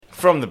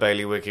From the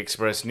Bailiwick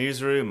Express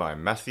newsroom,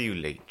 I'm Matthew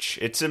Leach.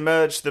 It's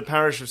emerged the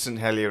parish of St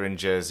Helier in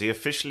Jersey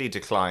officially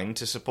declined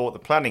to support the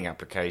planning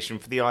application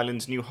for the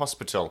island's new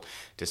hospital,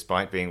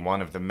 despite being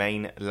one of the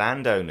main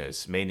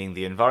landowners, meaning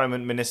the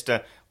Environment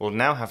Minister will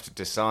now have to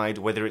decide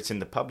whether it's in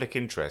the public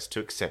interest to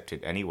accept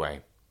it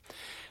anyway.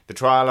 The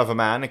trial of a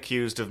man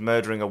accused of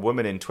murdering a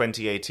woman in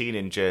 2018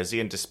 in Jersey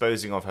and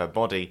disposing of her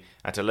body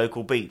at a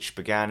local beach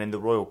began in the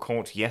Royal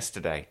Court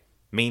yesterday.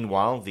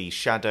 Meanwhile, the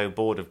shadow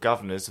board of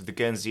governors of the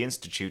Guernsey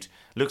Institute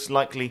looks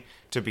likely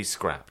to be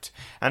scrapped,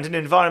 and an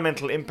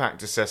environmental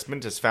impact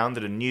assessment has found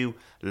that a new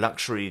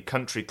luxury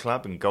country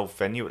club and golf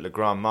venue at Le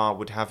Grand Mare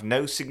would have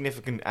no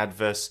significant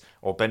adverse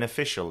or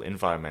beneficial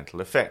environmental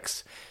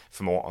effects.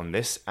 For more on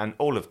this and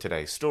all of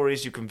today's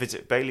stories, you can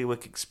visit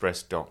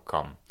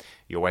bailiwickexpress.com.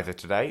 Your weather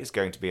today is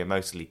going to be a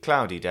mostly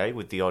cloudy day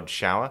with the odd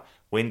shower.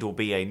 Wind will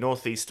be a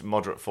northeast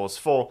moderate force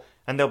 4,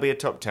 and there'll be a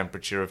top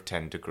temperature of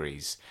 10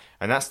 degrees.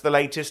 And that's the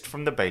latest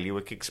from the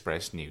Bailiwick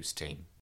Express news team.